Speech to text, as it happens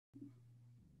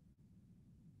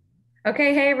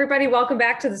Okay, hey everybody, welcome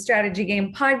back to the Strategy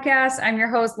Game Podcast. I'm your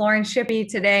host, Lauren Shippey.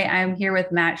 Today I'm here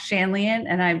with Matt Shanlian,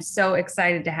 and I'm so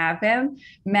excited to have him.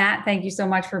 Matt, thank you so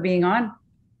much for being on.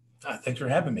 Thanks for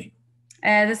having me.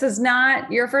 This is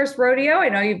not your first rodeo. I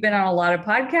know you've been on a lot of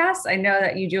podcasts. I know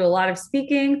that you do a lot of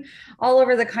speaking all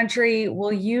over the country.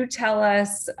 Will you tell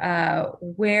us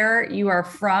where you are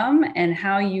from and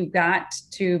how you got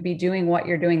to be doing what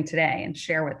you're doing today, and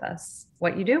share with us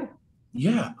what you do?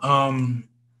 Yeah.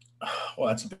 Well,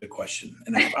 that's a big question.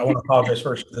 And I want to apologize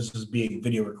first. This is being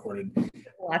video recorded. A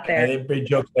lot And there. everybody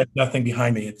jokes there's nothing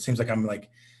behind me. It seems like I'm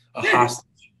like a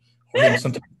hostage or in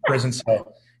some type of prison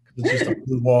cell because it's just a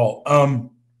blue wall.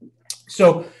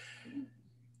 So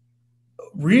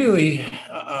really,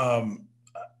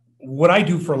 what I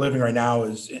do for a living right now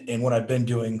is, and what I've been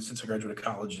doing since I graduated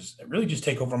college, is really just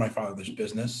take over my father's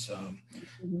business.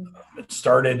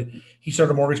 He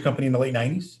started a mortgage company in the late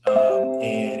 90s,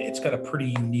 and it's got a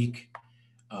pretty unique,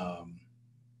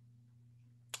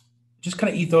 just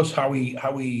kind of ethos, how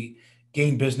we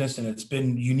gain business. And it's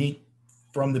been unique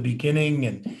from the beginning.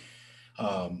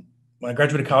 And when I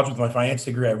graduated college with my finance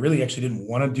degree, I really actually didn't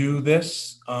want to do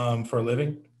this for a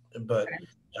living, but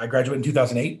I graduated in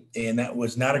 2008, and that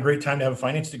was not a great time to have a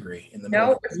finance degree in the middle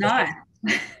No, of it's not.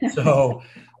 So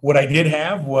what I did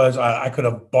have was I could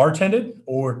have bartended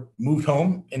or moved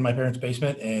home in my parents'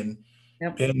 basement and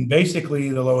been basically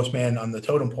the lowest man on the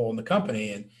totem pole in the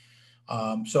company.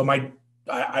 And so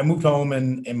I moved home,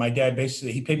 and my dad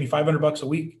basically, he paid me $500 a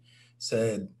week,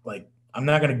 said, like, I'm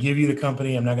not going to give you the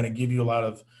company. I'm not going to give you a lot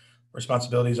of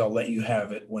responsibilities. I'll let you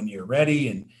have it when you're ready.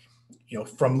 And,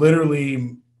 from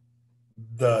literally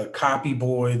the copy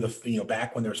boy,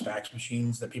 back when there was fax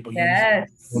machines that people used a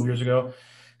few years ago,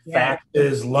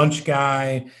 faxes, lunch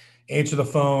guy, answer the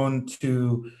phone,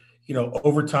 to,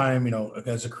 overtime,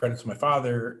 as a credit to my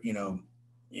father,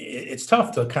 it's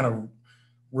tough to kind of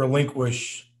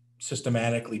relinquish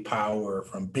systematically power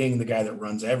from being the guy that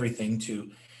runs everything to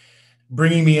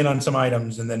bringing me in on some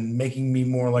items and then making me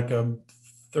more like a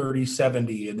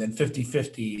 30-70 and then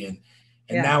 50-50. And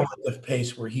now at the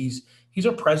pace where he's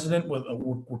our president,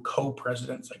 we're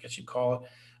co-presidents, I guess you'd call it.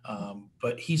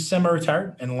 But he's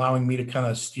semi-retired and allowing me to kind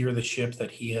of steer the ship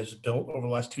that he has built over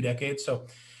the last 2 decades. So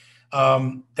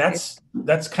that's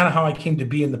kind of how I came to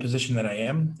be in the position that I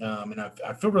am. And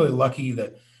I feel really lucky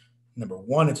that, number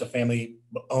one, it's a family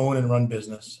owned and run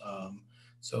business.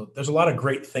 So there's a lot of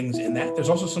great things in that. There's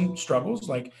also some struggles,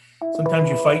 like sometimes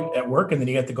you fight at work and then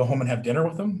you have to go home and have dinner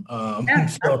with them.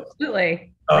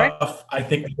 Absolutely. I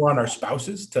think more on our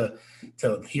spouses to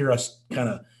hear us kind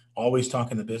of always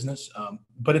talking the business.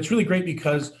 But it's really great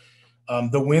because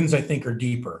the wins, I think, are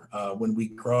deeper. When we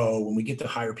grow, when we get to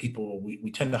hire people,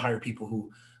 we tend to hire people who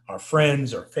are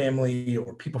friends or family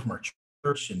or people from our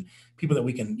church, and people that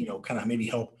we can, kind of maybe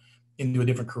help into a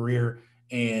different career.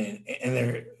 And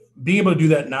they're being able to do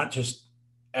that, not just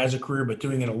as a career, but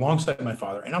doing it alongside my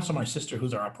father and also my sister,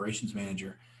 who's our operations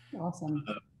manager. Awesome.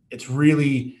 It's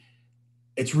really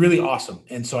awesome.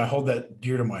 And so I hold that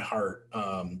dear to my heart,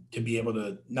 to be able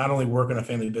to not only work in a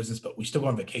family business, but we still go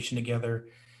on vacation together.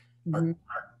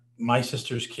 My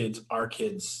sister's kids, our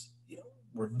kids,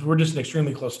 we're just an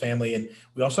extremely close family, and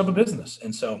we also have a business.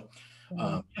 And so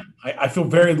I feel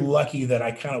very lucky that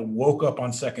I kind of woke up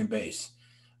on second base,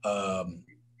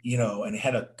 and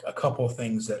had a couple of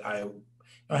things that I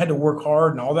had to work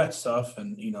hard and all that stuff.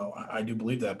 And, I do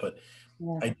believe that, but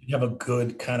I did have a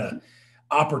good kind of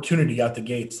opportunity out the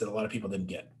gates that a lot of people didn't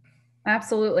get.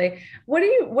 Absolutely. What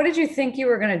did you think you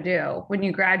were going to do when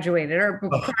you graduated, or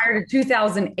prior to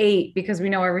 2008? Because we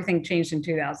know everything changed in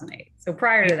 2008. So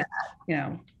prior to that,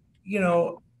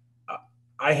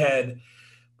 I had,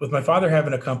 with my father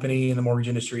having a company in the mortgage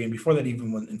industry, and before that,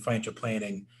 even when in financial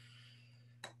planning,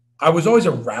 I was always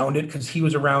around it because he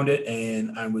was around it,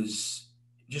 and I was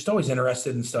just always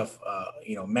interested in stuff.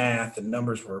 Math and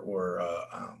numbers were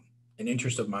an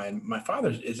interest of mine. My father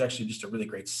is actually just a really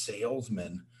great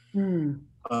salesman.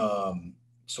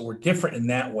 So we're different in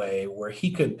that way, where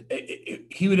he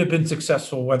would have been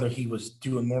successful whether he was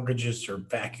doing mortgages or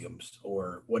vacuums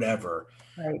or whatever.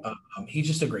 Right. He's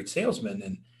just a great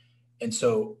salesman. And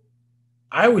so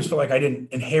I always feel like I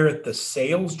didn't inherit the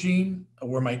sales gene,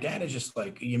 where my dad is just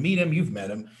like, you meet him, you've met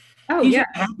him. Oh, he's a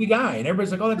happy guy. And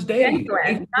everybody's like, oh, that's Dave.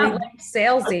 Not like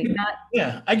salesy.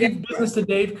 I give business to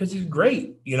Dave because he's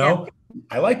great.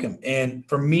 I like him. And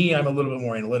for me, I'm a little bit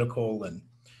more analytical and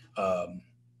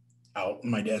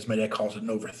my dad calls it an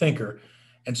overthinker.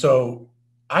 And so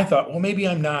I thought, well, maybe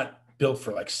I'm not built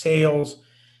for like sales.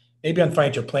 Maybe on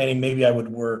financial planning, maybe I would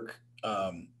work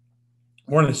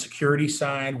more on the security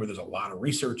side, where there's a lot of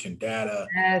research and data.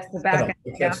 Yes, the back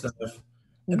end. Stuff.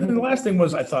 And then the last thing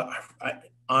was, I thought,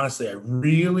 honestly, I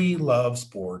really love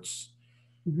sports.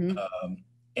 Mm-hmm.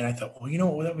 And I thought, well, you know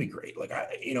what, that'd be great. Like,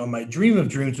 my dream of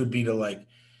dreams would be to like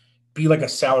be like a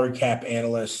salary cap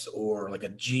analyst or like a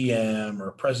GM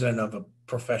or president of a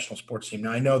professional sports team.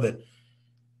 Now I know that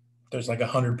there's like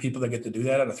 100 people that get to do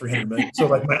that out of 300 million. So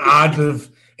like my odds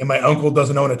of, and my uncle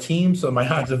doesn't own a team, so my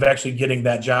odds of actually getting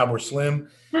that job were slim.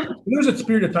 There was a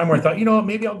period of time where I thought, you know what,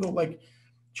 maybe I'll go like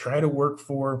try to work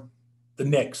for the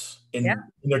Knicks Yeah.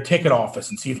 in their ticket office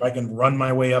and see if I can run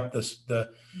my way up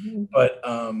Mm-hmm. but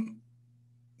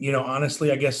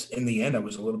honestly, I guess in the end I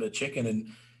was a little bit chicken. And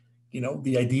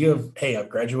the idea of, hey, I've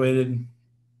graduated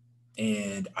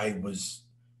and I was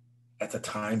at the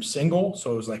time single.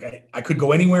 So it was like, I could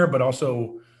go anywhere, but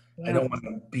also I don't want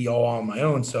to be all on my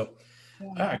own. So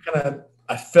I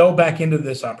fell back into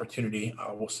this opportunity,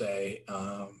 I will say.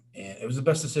 And it was the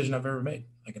best decision I've ever made.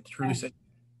 I can truly say.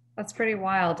 That's pretty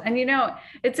wild. And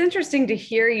it's interesting to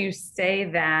hear you say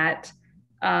that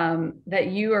that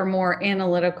you are more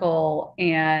analytical,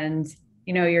 and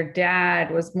your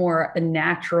dad was more a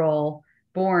natural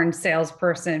born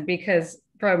salesperson, because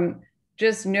from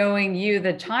just knowing you,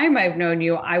 the time I've known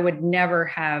you, I would never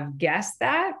have guessed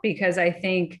that, because I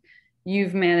think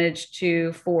you've managed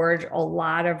to forge a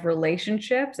lot of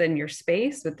relationships in your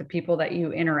space with the people that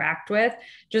you interact with,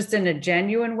 just in a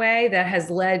genuine way that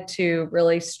has led to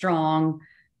really strong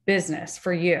business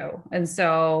for you. And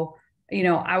so,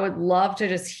 I would love to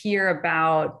just hear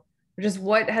about just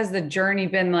what has the journey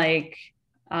been like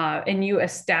in you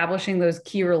establishing those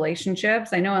key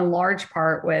relationships. I know in large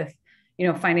part with,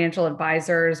 financial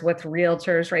advisors, with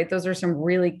realtors, right? Those are some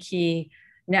really key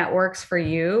networks for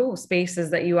you, spaces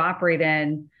that you operate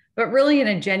in, but really in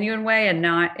a genuine way and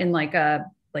not in like a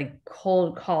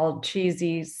cold called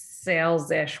cheesy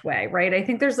sales-ish way, right? I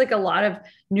think there's like a lot of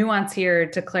nuance here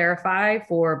to clarify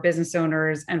for business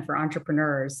owners and for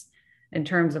entrepreneurs in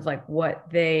terms of like what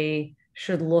they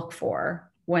should look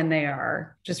for when they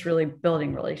are just really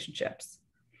building relationships.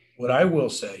 What I will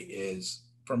say is,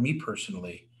 for me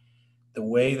personally, the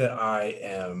way that I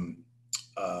am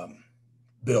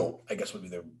built, I guess would be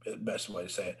the best way to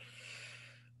say it.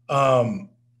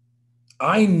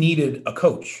 I needed a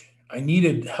coach. I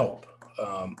needed help.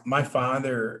 My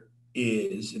father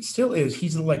is, and still is,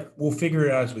 he's like, we'll figure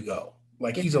it out as we go.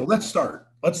 Like he's let's start.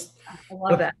 I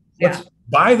love that. Yeah. Let's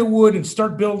buy the wood and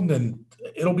start building, and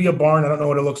it'll be a barn. I don't know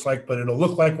what it looks like, but it'll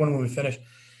look like one when we finish.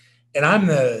 And I'm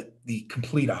the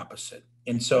complete opposite.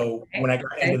 And so when I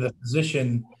got into the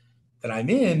position that I'm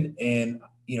in, and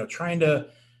trying to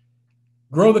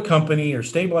grow the company or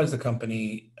stabilize the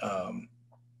company,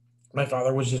 my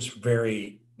father was just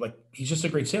very he's just a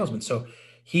great salesman. So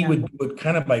he would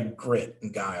kind of like grit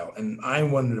and guile, and I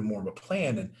wanted more of a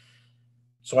plan. And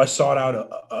so I sought out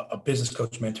a business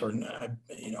coach mentor, and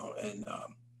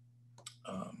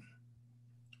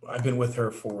I've been with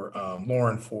her for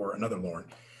Lauren, for another Lauren,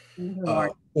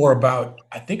 for about,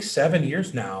 I think, 7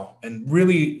 years now. And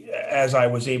really, as I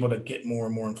was able to get more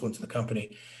and more influence in the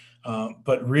company,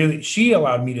 but really she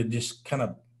allowed me to just kind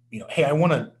of, hey, I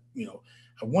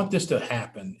want this to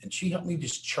happen. And she helped me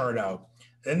just chart out.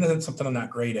 And that's something I'm not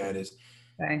great at is,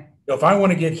 if I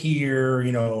want to get here,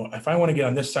 if I want to get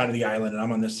on this side of the island and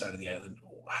I'm on this side of the island,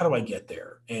 how do I get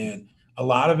there? And a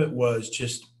lot of it was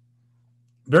just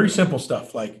very simple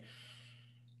stuff. Like,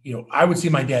 I would see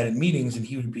my dad in meetings, and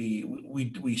he would be,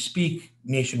 we speak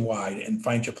nationwide and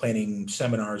financial planning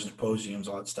seminars and symposiums,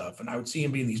 all that stuff. And I would see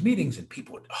him be in these meetings, and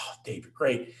people would, oh, Dave, you're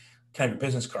great. Can I have your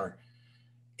business card?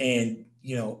 And,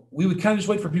 we would kind of just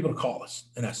wait for people to call us,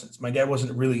 in essence. My dad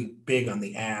wasn't really big on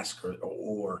the ask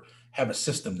or have a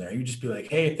system there. He would just be like,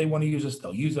 hey, if they want to use us,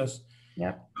 they'll use us.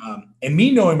 Yeah. And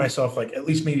me knowing myself, like at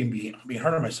least maybe being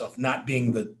hard on myself, not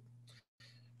being the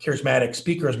charismatic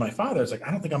speaker as my father, is like, I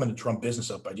don't think I'm going to drum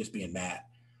business up by just being that.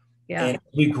 Yeah. And if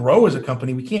we grow as a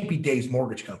company, we can't be Dave's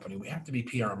mortgage company. We have to be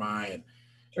PRMI, and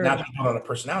not be built on a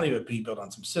personality, but be built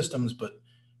on some systems, but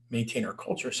maintain our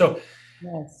culture. So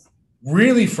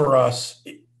really for us,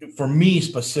 for me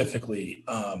specifically,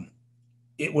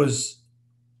 it was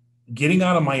getting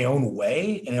out of my own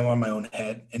way and on my own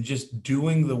head and just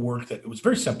doing the work that, it was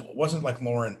very simple. It wasn't like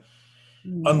Lauren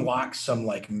unlocked some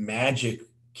like magic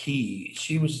key.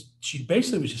 She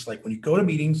basically was just like, when you go to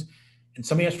meetings and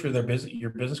somebody asks for your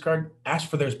business card, ask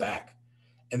for theirs back.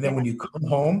 And then when you come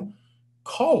home,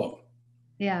 call them.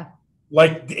 Yeah.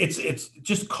 Like it's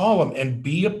just call them and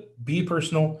be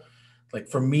personal. Like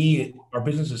for me, our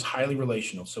business is highly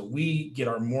relational. So we get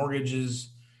our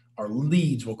mortgages, our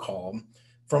leads, we'll call them,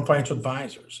 from financial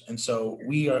advisors. And so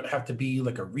we have to be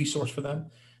like a resource for them,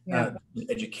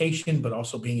 education, but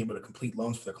also being able to complete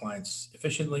loans for their clients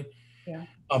efficiently. Yeah.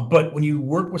 But when you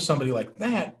work with somebody like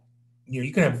that,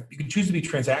 you can choose to be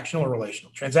transactional or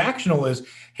relational. Transactional is,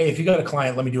 hey, if you got a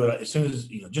client, let me do it as soon as,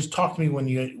 just talk to me when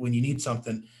you need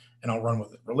something and I'll run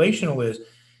with it. Relational is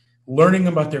learning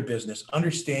about their business,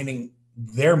 understanding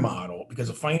their model, because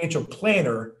a financial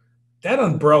planner, that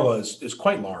umbrella is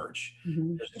quite large.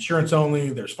 Mm-hmm. There's insurance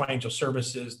only, there's financial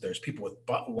services, there's people with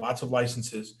lots of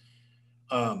licenses,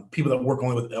 people that work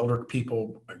only with elder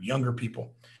people or younger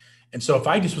people. And so if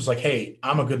I just was like, hey,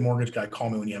 I'm a good mortgage guy, call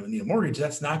me when you need a mortgage,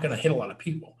 that's not going to hit a lot of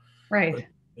people. Right. But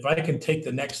if I can take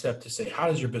the next step to say, how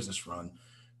does your business run?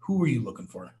 Who are you looking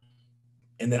for?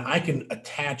 And then I can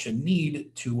attach a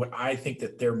need to what I think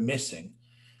that they're missing.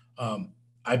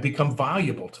 I become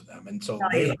valuable to them. And so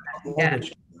they have a mortgage.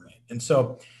 Yeah. And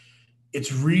so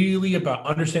it's really about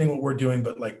understanding what we're doing,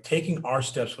 but like taking our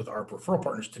steps with our referral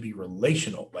partners to be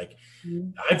relational. Like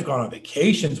I've gone on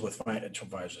vacations with financial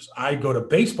advisors. I go to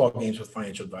baseball games with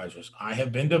financial advisors. I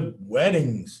have been to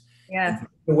weddings,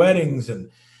 and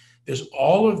there's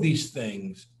all of these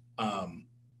things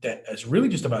that is really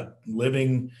just about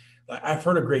living. I've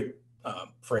heard a great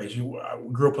phrase. I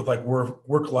grew up with like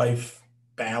work-life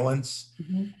balance.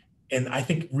 Mm-hmm. And I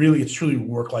think really it's truly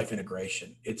work-life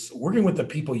integration. It's working with the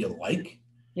people you like.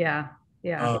 Yeah.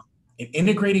 Yeah. And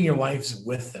integrating your lives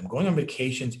with them, going on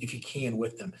vacations if you can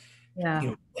with them.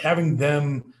 Yeah. Having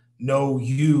them know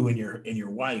you and your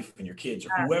wife and your kids or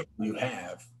whoever you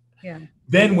have. Yeah.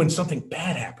 Then when something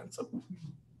bad happens,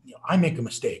 I make a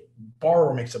mistake,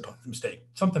 borrower makes a mistake,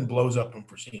 something blows up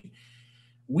unforeseen.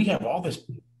 We have all this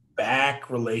back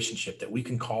relationship that we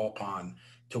can call upon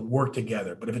to work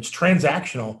together. But if it's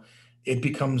transactional, it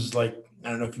becomes like, I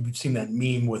don't know if you've seen that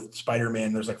meme with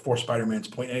Spider-Man. There's like 4 Spider-Mans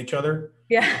pointing at each other.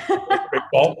 Yeah.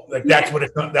 Like that's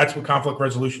what conflict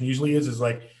resolution usually is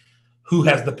like who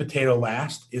has the potato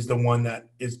last is the one that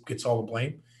gets all the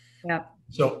blame. Yeah.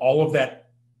 So all of that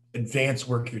advanced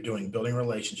work you're doing, building a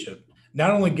relationship,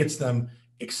 not only gets them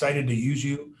excited to use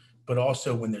you, but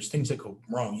also when there's things that go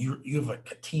wrong, you have like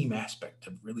a team aspect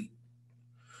to really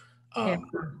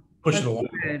push it along.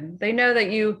 Good. They know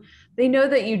that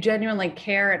you genuinely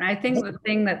care. And I think the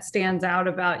thing that stands out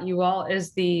about you all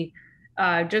is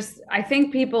I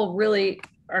think people really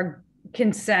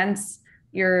can sense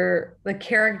the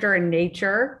character and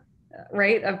nature,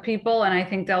 right, of people. And I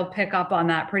think they'll pick up on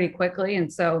that pretty quickly.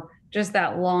 And so just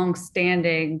that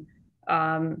long-standing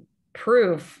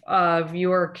proof of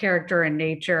your character and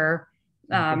nature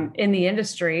in the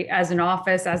industry as an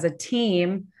office, as a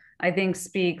team, I think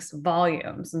speaks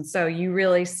volumes. And so you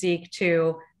really seek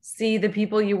to see the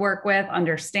people you work with,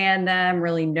 understand them,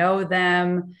 really know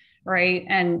them, right?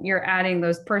 And you're adding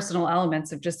those personal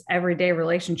elements of just everyday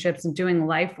relationships and doing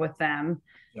life with them.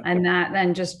 Yep. And that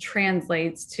then just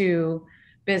translates to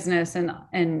business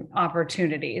and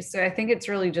opportunities. So I think it's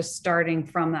really just starting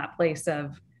from that place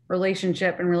of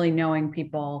relationship and really knowing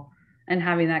people and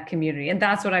having that community. And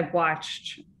that's what I've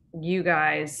watched you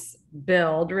guys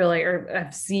build, really, or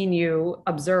have seen you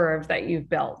observe that you've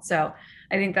built. So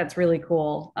I think that's really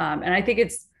cool. And I think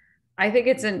it's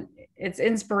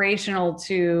inspirational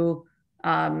to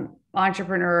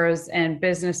entrepreneurs and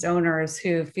business owners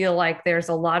who feel like there's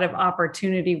a lot of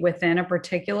opportunity within a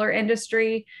particular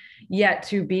industry yet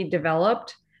to be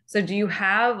developed. So do you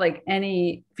have like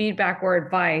any feedback or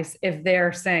advice if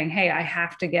they're saying, hey, I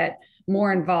have to get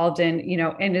more involved in,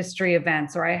 industry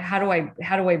events, or how do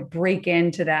I break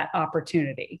into that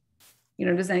opportunity?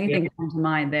 Does anything come to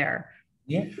mind there?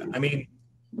 Yeah. I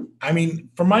mean,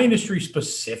 for my industry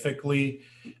specifically,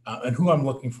 and who I'm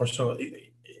looking for. So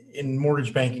in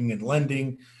mortgage banking and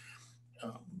lending,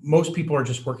 most people are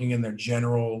just working in their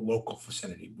general local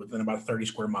vicinity within about 30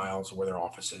 square miles of where their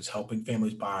office is, helping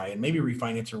families buy and maybe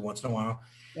refinance once in a while.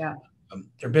 Yeah.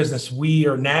 Their business. We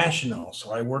are national.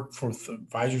 So I work for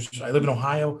advisors. I live in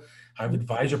Ohio. I have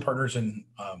advisor partners in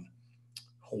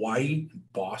Hawaii,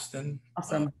 Boston,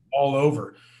 awesome. All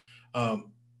over.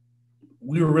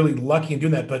 We were really lucky in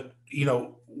doing that. But,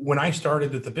 when I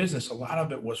started at the business, a lot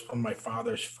of it was from my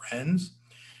father's friends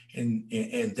and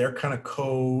they're kind of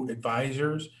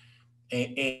co-advisors.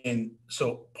 And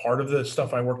so part of the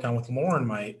stuff I worked on with Lauren,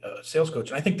 my sales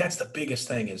coach, and I think that's the biggest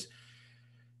thing is,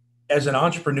 as an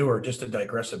entrepreneur, just to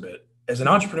digress a bit, as an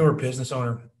entrepreneur, business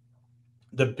owner,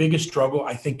 the biggest struggle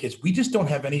I think is we just don't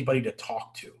have anybody to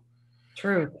talk to.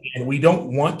 True. And we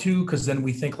don't want to, because then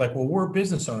we think like, well, we're a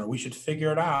business owner, we should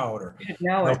figure it out, or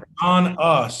on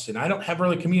us. And I don't have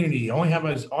really community. All I have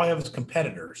is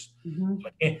competitors.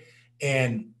 Mm-hmm.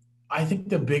 And I think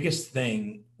the biggest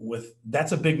thing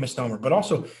that's a big misnomer, but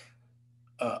also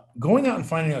going out and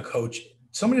finding a coach,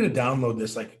 somebody to download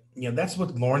this, like, that's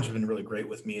what Lauren's been really great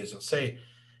with me is he'll say,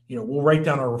 we'll write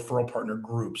down our referral partner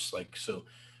groups. Like, so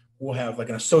we'll have like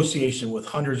an association with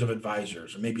hundreds of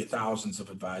advisors or maybe thousands of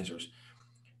advisors,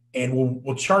 and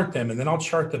we'll chart them, and then I'll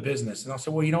chart the business, and I'll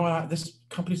say, well, you know what, this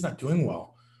company's not doing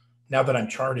well now that I'm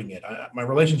charting it. My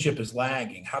relationship is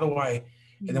lagging. How do I?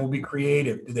 And then we'll be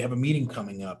creative. Do they have a meeting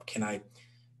coming up? Can I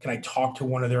talk to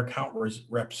one of their account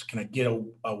reps? Can I get a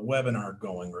webinar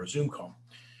going or a Zoom call?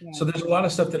 Yeah. So there's a lot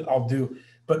of stuff that I'll do,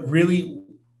 but really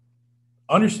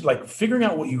understand, like figuring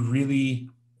out what you really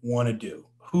want to do.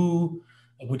 Who,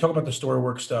 like we talk about the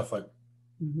StoryWork stuff, like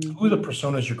who are the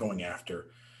personas you're going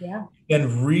after? Yeah.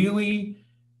 And really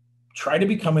try to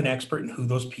become an expert in who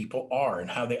those people are and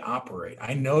how they operate.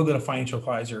 I know that a financial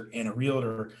advisor and a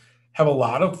realtor have a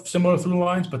lot of similar through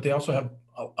lines, but they also have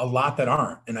a lot that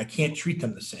aren't, and I can't treat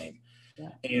them the same. Yeah.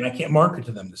 And I can't market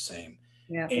to them the same.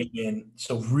 Yeah. And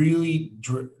so really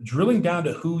drilling down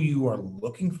to who you are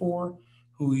looking for,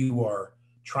 who you are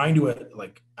trying to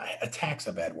attack's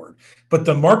a bad word, but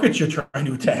the markets you're trying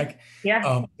to attack.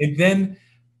 Yeah. And then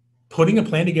putting a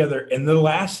plan together. And the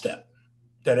last step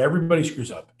that everybody screws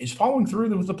up is following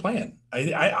through with the plan.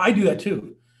 I do that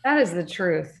too. That is the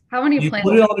truth. How many you plans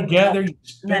put it all together, you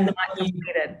spend the not money,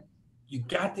 completed? You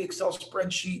got the Excel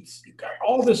spreadsheets, you got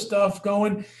all this stuff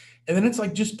going, and then it's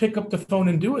like, just pick up the phone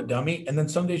and do it, dummy. And then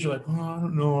some days you're like, oh, I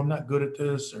don't know, I'm not good at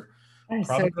this, or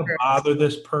probably gonna bother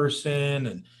this person,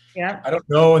 and I don't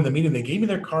know. In the meeting, they gave me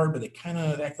their card, but they kind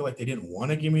of acted like they didn't want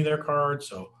to give me their card.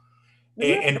 So,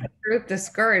 and truth,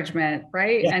 discouragement,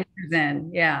 right? Yeah. And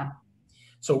then, yeah.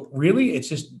 So really, it's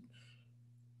just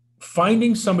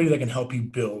finding somebody that can help you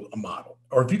build a model,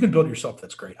 or if you can build it yourself,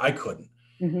 that's great. I couldn't.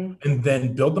 And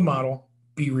then build the model,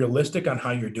 be realistic on how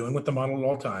you're doing with the model at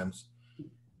all times,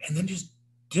 and then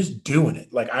just doing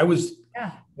it. Like I was,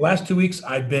 the last 2 weeks,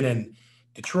 I've been in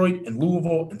Detroit and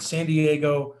Louisville and San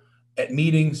Diego at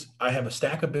meetings. I have a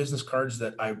stack of business cards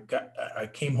that I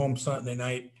came home Sunday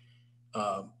night.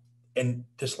 And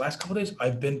this last couple of days,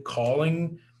 I've been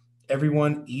calling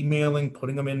everyone, emailing,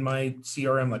 putting them in my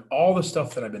CRM, like all the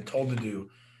stuff that I've been told to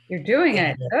do. You're doing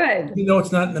it. Good.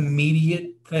 It's not an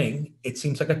immediate thing. It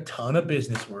seems like a ton of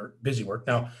busy work.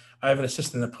 Now, I have an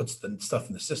assistant that puts the stuff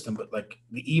in the system, but like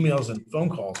the emails and phone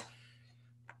calls.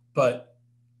 But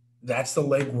that's the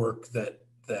legwork that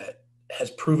has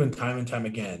proven time and time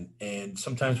again. And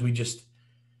sometimes we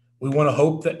want to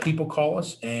hope that people call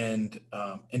us, and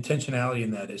intentionality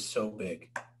in that is so big.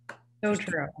 So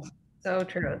true. So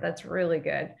true. That's really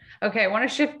good. Okay. I want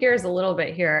to shift gears a little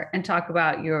bit here and talk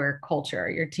about your culture,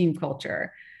 your team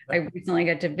culture. I recently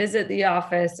got to visit the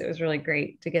office. It was really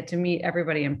great to get to meet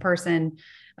everybody in person.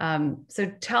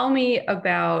 So tell me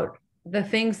about the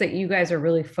things that you guys are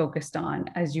really focused on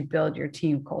as you build your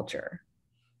team culture.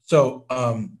 So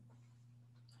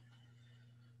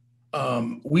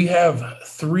we have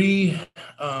three,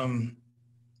 what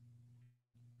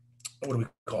do we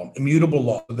call them? Immutable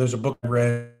laws. There's a book I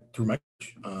read through my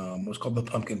it was called The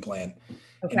Pumpkin Plan.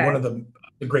 Okay. And one of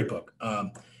a great book.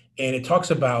 And it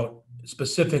talks about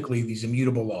specifically these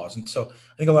immutable laws. And so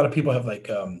I think a lot of people have like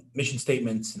mission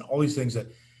statements and all these things that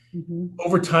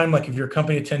over time, like if you're a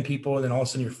company of 10 people and then all of a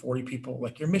sudden you're 40 people,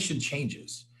 like your mission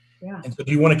changes. Yeah. And so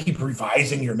do you want to keep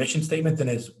revising your mission statement?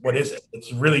 Then what is it?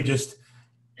 It's really just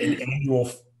an annual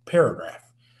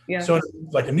paragraph. Yeah. So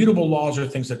like immutable laws are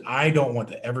things that I don't want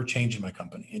to ever change in my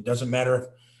company. It doesn't matter if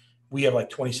we have like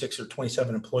 26 or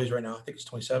 27 employees right now. I think it's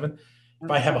 27. If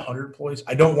I have 100 employees,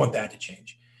 I don't want that to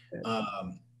change.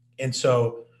 And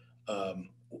so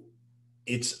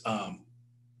it's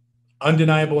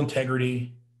undeniable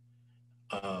integrity,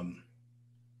 I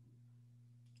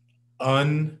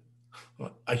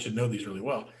should know these really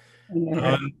well.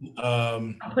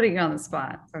 I'm putting you on the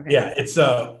spot. Okay. Yeah, it's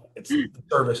the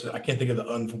service. I can't think of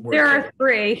the word. There are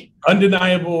three.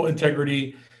 Undeniable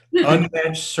integrity,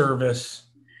 unmatched service,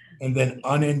 and then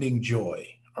unending joy.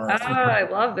 I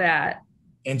love that.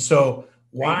 And so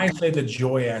why I say the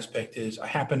joy aspect is I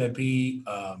happen to be,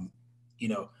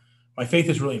 my faith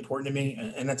is really important to me,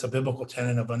 and that's a biblical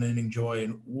tenet of unending joy.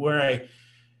 And why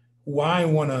I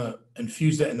want to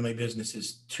infuse that into my business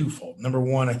is twofold. Number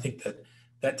one, I think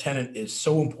that tenet is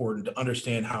so important to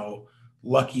understand how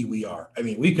lucky we are. I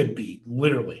mean, we could be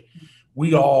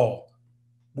we all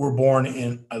were born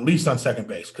in at least on second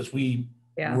base because we're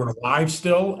alive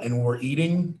still and we're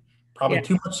eating probably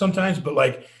too much sometimes, but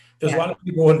like there's a lot of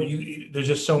people and there's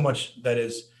just so much that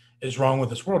is wrong with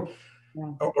this world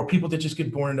or people that just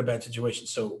get born in a bad situation.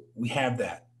 So we have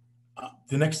that.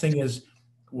 The next thing is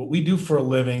what we do for a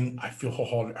living. I feel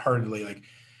wholeheartedly like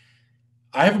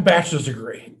I have a bachelor's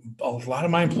degree. A lot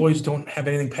of my employees don't have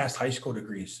anything past high school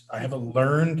degrees. I have a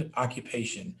learned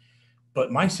occupation,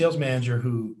 but my sales manager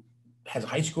who has a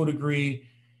high school degree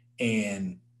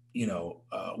and,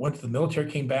 went to the military,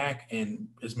 came back, and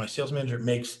is my sales manager,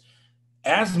 makes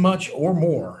as much or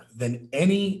more than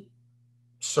any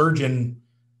surgeon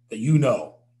that you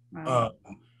know. Wow.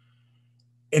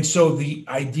 And so the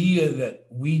idea that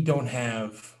we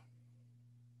have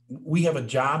a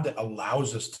job that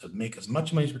allows us to make as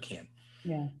much money as we can.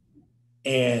 Yeah.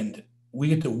 And we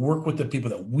get to work with the people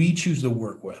that we choose to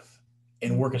work with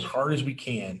and work as hard as we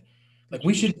can. Like,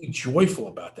 we should be joyful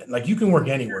about that. Like, you can work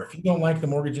anywhere. If you don't like the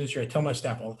mortgage industry, I tell my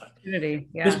staff all the time,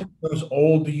 this becomes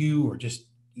old to you, or just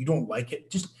you don't like it,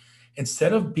 just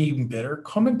instead of being bitter,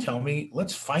 come and tell me,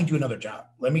 let's find you another job.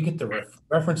 Let me get the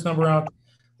reference number out.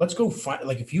 Let's go find,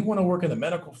 like, if you want to work in the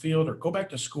medical field or go back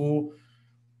to school,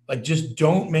 like, just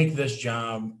don't make this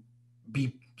job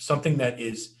be something that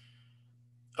is,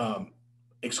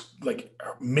 like,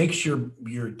 makes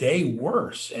your day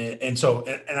worse. And so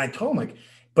I told him, like,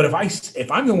 but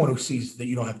if I'm the one who sees that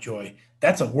you don't have joy,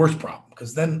 that's a worse problem,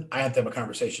 because then I have to have a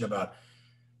conversation about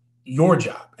your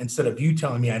job instead of you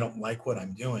telling me I don't like what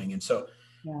I'm doing. And so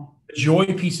the joy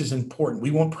piece is important.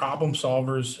 We want problem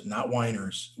solvers, not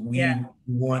whiners. We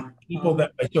want people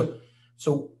that,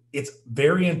 so it's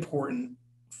very important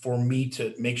for me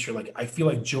to make sure, like, I feel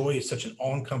like joy is such an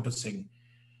all-encompassing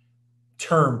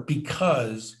term,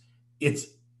 because it's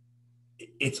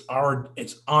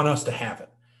on us to have it.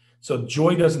 So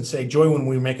joy doesn't say joy when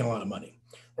we're making a lot of money,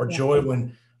 or joy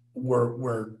when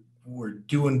we're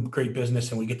doing great business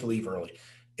and we get to leave early.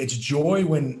 It's joy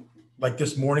when, like,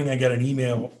 this morning, I got an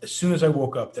email as soon as I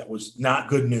woke up that was not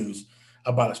good news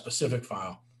about a specific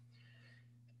file.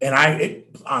 And it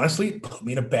honestly put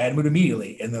me in a bad mood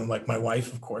immediately. And then, like, my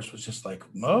wife, of course, was just like,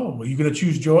 "Oh, are you going to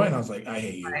choose joy?" And I was like, "I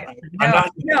hate you. I'm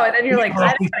not." No, and then you're like,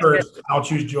 first, I'll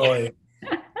choose joy.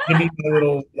 Give me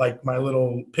my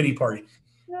little pity party.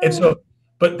 And so,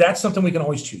 but that's something we can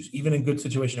always choose, even in good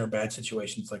situations or bad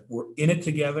situations. Like, we're in it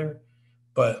together,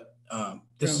 but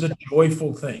this is a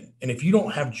joyful thing. And if you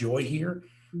don't have joy here,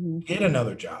 get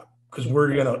another job, because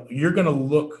you're gonna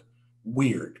look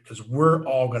weird, because we're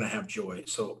all gonna have joy.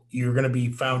 So you're gonna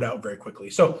be found out very quickly.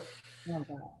 So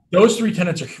those three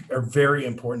tenets are very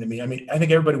important to me. I mean, I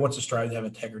think everybody wants to strive to have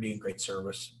integrity and great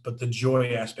service, but the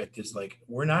joy aspect is, like,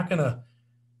 we're not gonna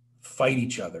fight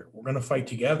each other. We're going to fight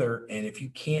together. And if you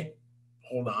can't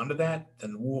hold on to that,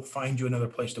 then we'll find you another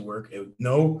place to work.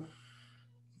 No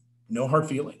hard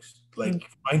feelings. Like,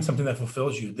 find something that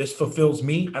fulfills you. This fulfills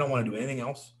me. I don't want to do anything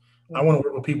else. I want to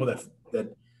work with people that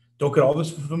don't get all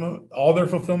their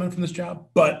fulfillment from this job,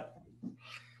 but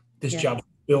this job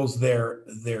fulfills their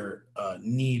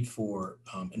need for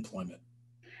employment.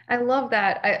 I love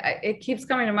that. It keeps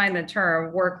coming to mind, the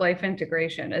term work-life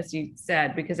integration, as you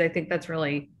said, because I think that's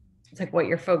really, it's like what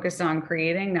you're focused on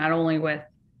creating, not only with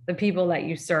the people that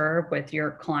you serve, with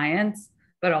your clients,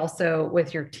 but also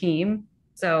with your team.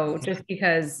 So just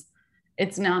because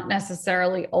it's not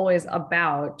necessarily always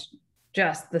about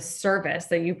just the service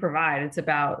that you provide, it's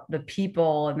about the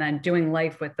people, and then doing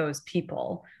life with those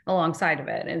people alongside of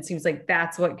it. And it seems like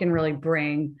that's what can really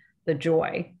bring the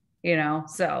joy,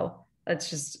 so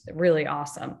that's just really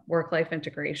awesome. Work-life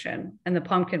integration and the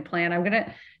pumpkin plan. I'm going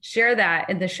to share that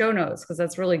in the show notes, because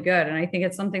that's really good. And I think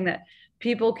it's something that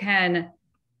people can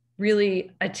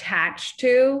really attach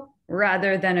to,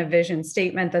 rather than a vision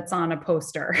statement that's on a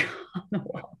poster on the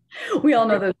wall. We all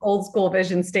know those old school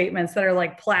vision statements that are,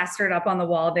 like, plastered up on the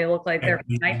wall. They look like they're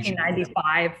from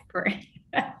 1995.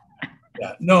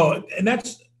 No, and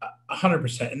that's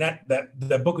 100%. And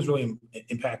that book is really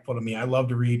impactful to me. I love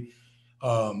to read.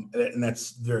 And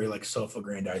that's very, like,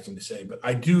 self-aggrandizing to say, but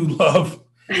I do love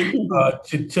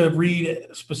to read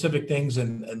specific things,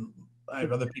 and I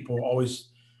have other people always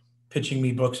pitching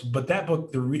me books. But that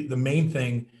book, the main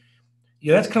thing,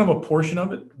 that's kind of a portion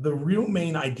of it. The real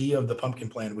main idea of the pumpkin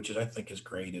plan, which I think is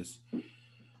great, is,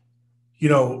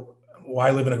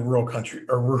 I live in a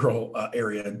rural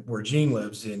area where Gene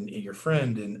lives, and your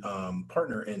friend and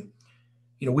partner, and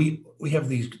we have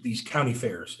these county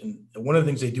fairs, and one of the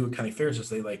things they do at county fairs is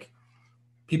they, like,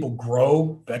 people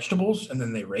grow vegetables and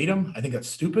then they rate them. I think that's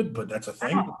stupid, but that's a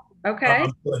thing. Oh, okay.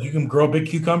 You can grow a big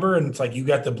cucumber, and it's like you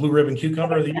got the blue ribbon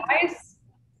cucumber of the year. Nice.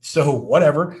 So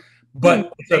whatever.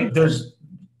 But there's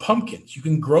pumpkins. You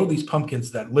can grow these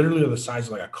pumpkins that literally are the size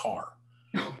of, like, a car.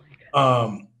 Oh my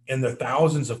God. And they're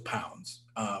thousands of pounds.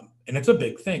 And it's a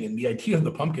big thing. And the idea of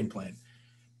the pumpkin plan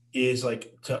is,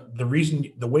 like,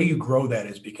 the way you grow that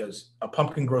is because a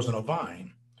pumpkin grows on a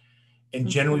vine, and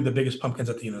generally the biggest pumpkin's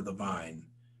at the end of the vine.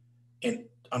 And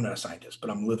I'm not a scientist, but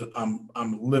I'm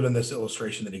living this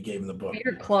illustration that he gave in the book.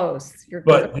 You're close.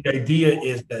 But the idea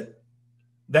is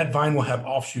that vine will have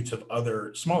offshoots of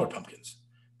other smaller pumpkins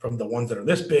from the ones that are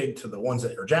this big to the ones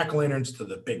that are jack-o'-lanterns to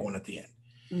the big one at the end.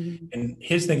 Mm-hmm. And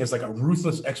his thing is like a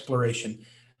ruthless exploration,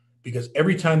 because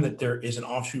every time that there is an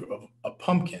offshoot of a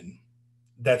pumpkin,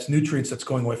 that's nutrients that's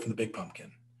going away from the big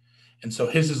pumpkin. And so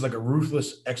his is like a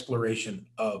ruthless exploration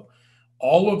of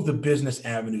all of the business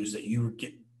avenues that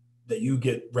you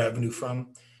get revenue from,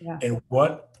 Yeah. and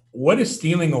what is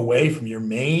stealing away from your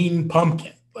main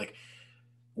pumpkin. Like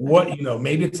what,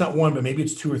 maybe it's not one, but maybe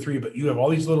it's two or three, but you have all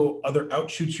these little other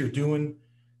outshoots you're doing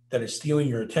that is stealing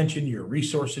your attention, your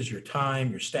resources, your time,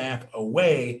 your staff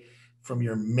away from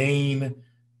your main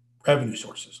revenue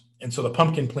sources. And so the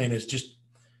pumpkin plan is just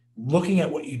looking at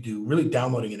what you do, really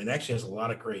downloading it. And it actually has a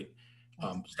lot of great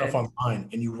stuff online,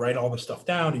 and you write all the stuff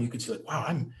down, and you can see like, wow,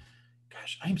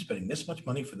 I am spending this much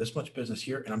money for this much business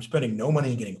here, and I'm spending no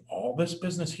money getting all this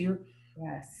business here.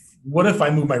 Yes. What if I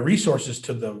move my resources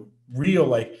to the real,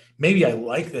 like maybe I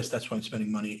like this, that's why I'm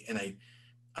spending money, and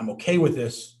I'm okay with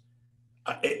this.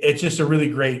 It's just a really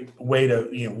great way to,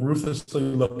 ruthlessly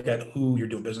look at who you're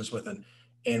doing business with,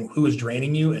 and who is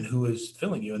draining you and who is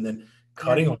filling you, and then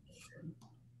cutting off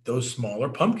those smaller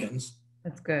pumpkins.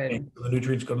 That's good. And the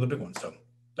nutrients go to the big ones. So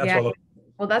that's what.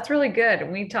 Well, that's really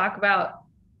good. We talk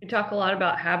a lot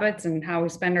about habits and how we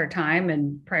spend our time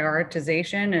and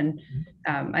prioritization. And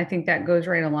I think that goes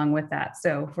right along with that.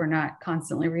 So if we're not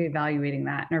constantly reevaluating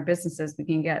that in our businesses, we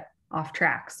can get off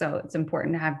track. So it's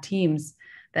important to have teams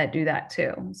that do that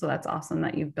too. So that's awesome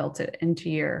that you've built it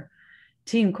into your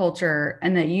team culture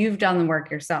and that you've done the work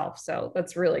yourself. So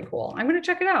that's really cool. I'm going to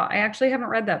check it out. I actually haven't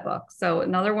read that book. So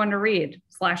another one to read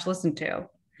 / listen to.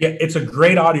 Yeah, it's a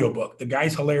great audiobook. The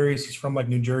guy's hilarious. He's from like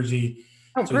New Jersey.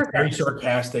 Oh, so perfect. He's very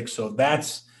sarcastic. So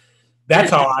that's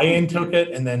how I took it.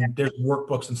 And then there's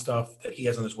workbooks and stuff that he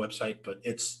has on his website, but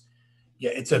it's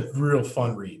a real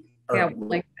fun read. Yeah,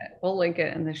 we'll link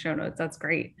it in the show notes. That's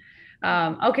great.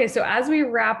 Okay, so as we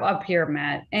wrap up here,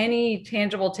 Matt, any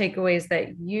tangible takeaways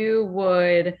that you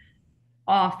would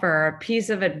offer, a piece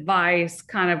of advice,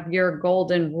 kind of your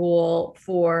golden rule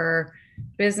for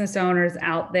business owners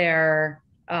out there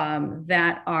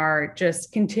that are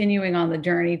just continuing on the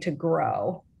journey to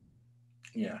grow?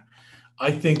 Yeah,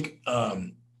 I think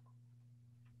I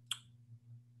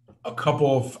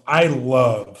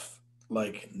love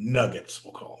like nuggets,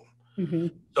 we'll call them. Mm-hmm.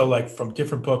 So like from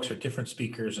different books or different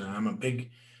speakers, and I'm a big,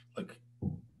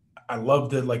 I love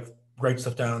to like write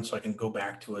stuff down so I can go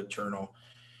back to a journal.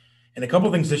 And a couple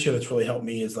of things this year that's really helped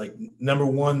me is like, number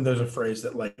one, there's a phrase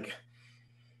that like,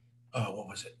 what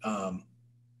was it?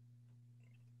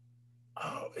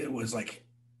 It was like,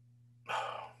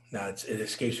 now it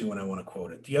escapes me when I want to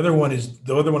quote it. The other one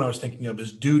I was thinking of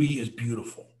is duty is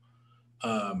beautiful.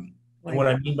 And what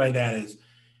I mean by that is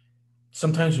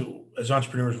sometimes as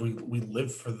entrepreneurs, we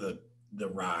live for the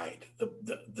ride,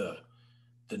 the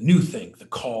new thing, the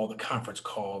call, the conference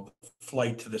call, the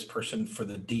flight to this person for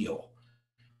the deal.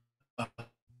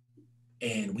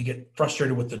 And we get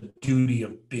frustrated with the duty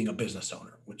of being a business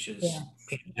owner, which is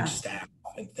managing staff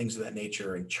and things of that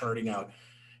nature and charting out.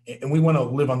 And we want to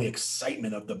live on the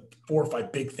excitement of the 4 or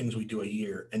 5 big things we do a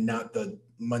year, and not the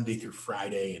Monday through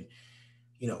Friday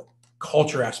and,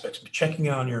 culture aspects, but checking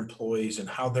in on your employees and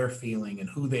how they're feeling and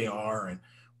who they are and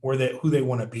who they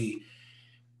want to be.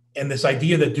 And this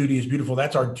idea that duty is beautiful,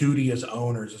 that's our duty as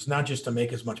owners. It's not just to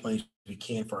make as much money as we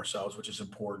can for ourselves, which is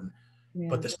important,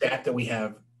 but the staff that we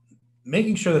have,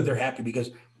 making sure that they're happy,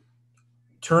 because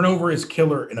turnover is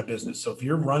killer in a business. So if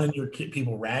you're running your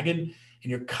people ragged and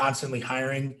you're constantly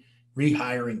hiring,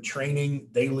 rehiring, training,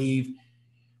 they leave,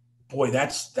 boy,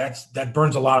 that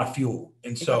burns a lot of fuel.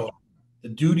 And so the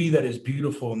duty that is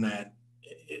beautiful in that,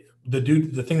 the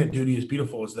thing that duty is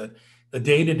beautiful is that the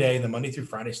day-to-day, the Monday through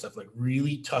Friday stuff, like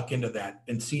really tuck into that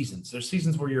in seasons. There's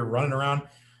seasons where you're running around.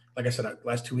 Like I said,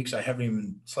 last 2 weeks, I haven't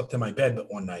even slept in my bed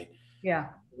but one night. Yeah.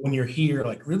 When you're here,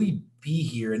 like really be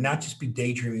here and not just be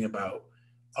daydreaming about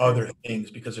other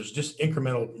things, because there's just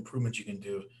incremental improvements you can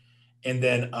do. And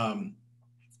then,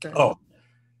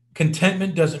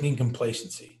 contentment doesn't mean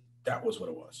complacency. That was what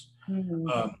it was.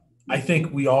 Mm-hmm. I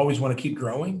think we always want to keep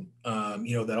growing.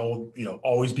 That old,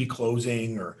 always be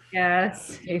closing, or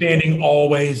standing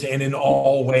always and in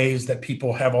all ways, that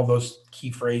people have all those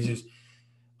key phrases.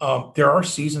 There are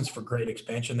seasons for great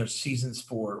expansion. There's seasons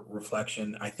for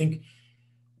reflection. I think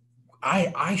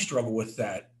I struggle with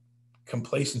that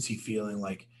complacency feeling,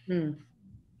 like, when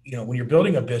you're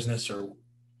building a business, or,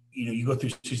 you go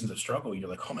through seasons of struggle, you're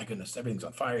like, oh my goodness, everything's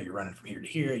on fire. You're running from here to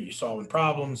here, you're solving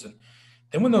problems. And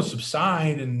then when those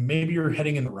subside and maybe you're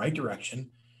heading in the right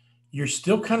direction, you're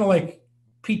still kind of like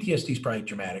PTSD is probably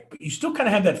dramatic, but you still kind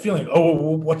of have that feeling, oh,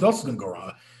 well, what else is going to go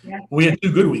wrong? Yeah. We had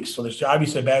 2 good weeks. So there's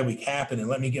obviously a bad week happened, and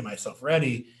let me get myself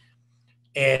ready.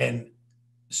 And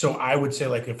so I would say,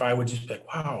 like, if I would just be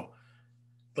like, wow,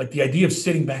 like the idea of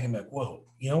sitting back and be like, whoa,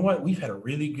 you know what? We've had a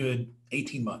really good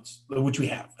 18 months, which we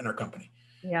have in our company.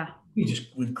 Yeah.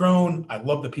 We've grown. I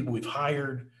love the people we've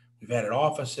hired. We've added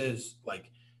offices,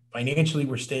 like financially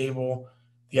we're stable.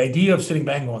 The idea of sitting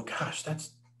back and going, gosh,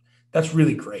 that's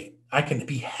really great. I can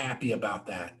be happy about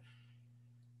that.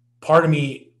 Part of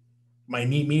me, my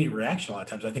immediate reaction a lot of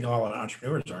times, I think a lot of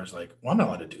entrepreneurs are, is like, well, I'm not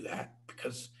allowed to do that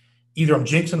because either I'm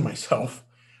jinxing myself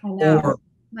or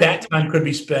that time could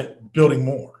be spent building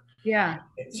more. Yeah.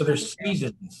 So there's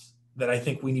seasons that I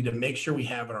think we need to make sure we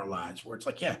have in our lives where it's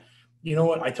like, yeah, you know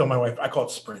what? I tell my wife, I call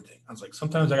it sprinting. I was like,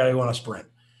 sometimes I got to go on a sprint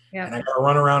and I got to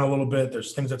run around a little bit.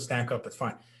 There's things that stack up. That's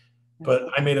fine. But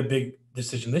I made a big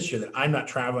decision this year that I'm not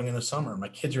traveling in the summer. My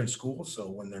kids are in school. So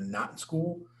when they're not in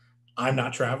school, I'm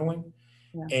not traveling.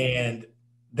 Yeah. And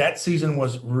that season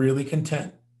was really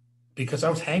content because I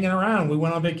was hanging around. We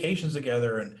went on vacations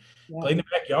together and played in the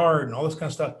backyard and all this kind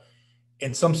of stuff.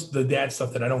 And the dad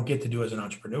stuff that I don't get to do as an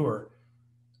entrepreneur,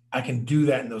 I can do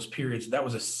that in those periods. That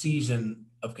was a season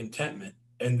of contentment.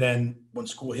 And then when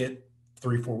school hit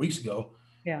 3-4 weeks ago,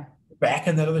 back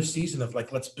in that other season of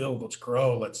like, let's build, let's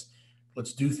grow, let's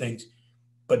do things,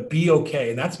 but be okay.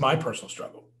 And that's my personal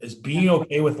struggle, is being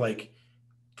okay with like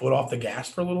foot off the gas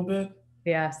for a little bit.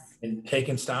 Yes. And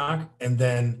taking stock and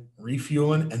then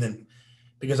refueling. And then,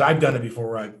 because I've done it before,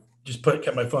 where I just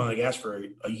kept my foot on the gas for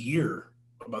a year,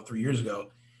 about 3 years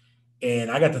ago. And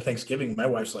I got to Thanksgiving. My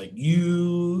wife's like,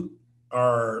 you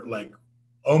are like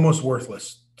almost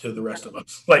worthless to the rest of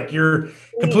us. Like, you're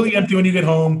completely empty when you get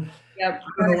home. Yep.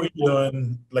 I don't know what you're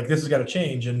doing. Like, this has got to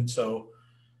change. And so,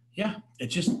 yeah,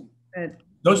 it's just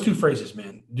those 2 phrases,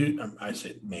 man. I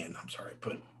said, man, I'm sorry,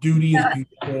 but duty is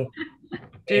beautiful.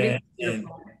 And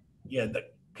yeah, the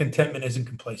contentment isn't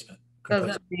complacent.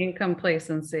 Doesn't mean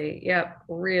complacency. Yep.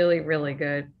 Really, really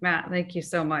good. Matt, thank you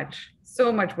so much.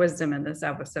 So much wisdom in this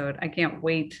episode. I can't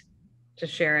wait to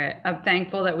share it. I'm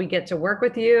thankful that we get to work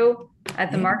with you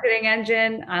at the Marketing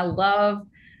Engine. I love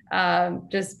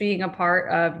just being a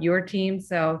part of your team.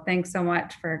 So thanks so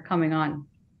much for coming on.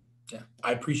 Yeah,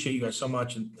 I appreciate you guys so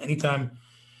much. And anytime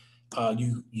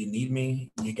you need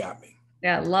me, you got me.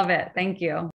 Yeah, love it. Thank you.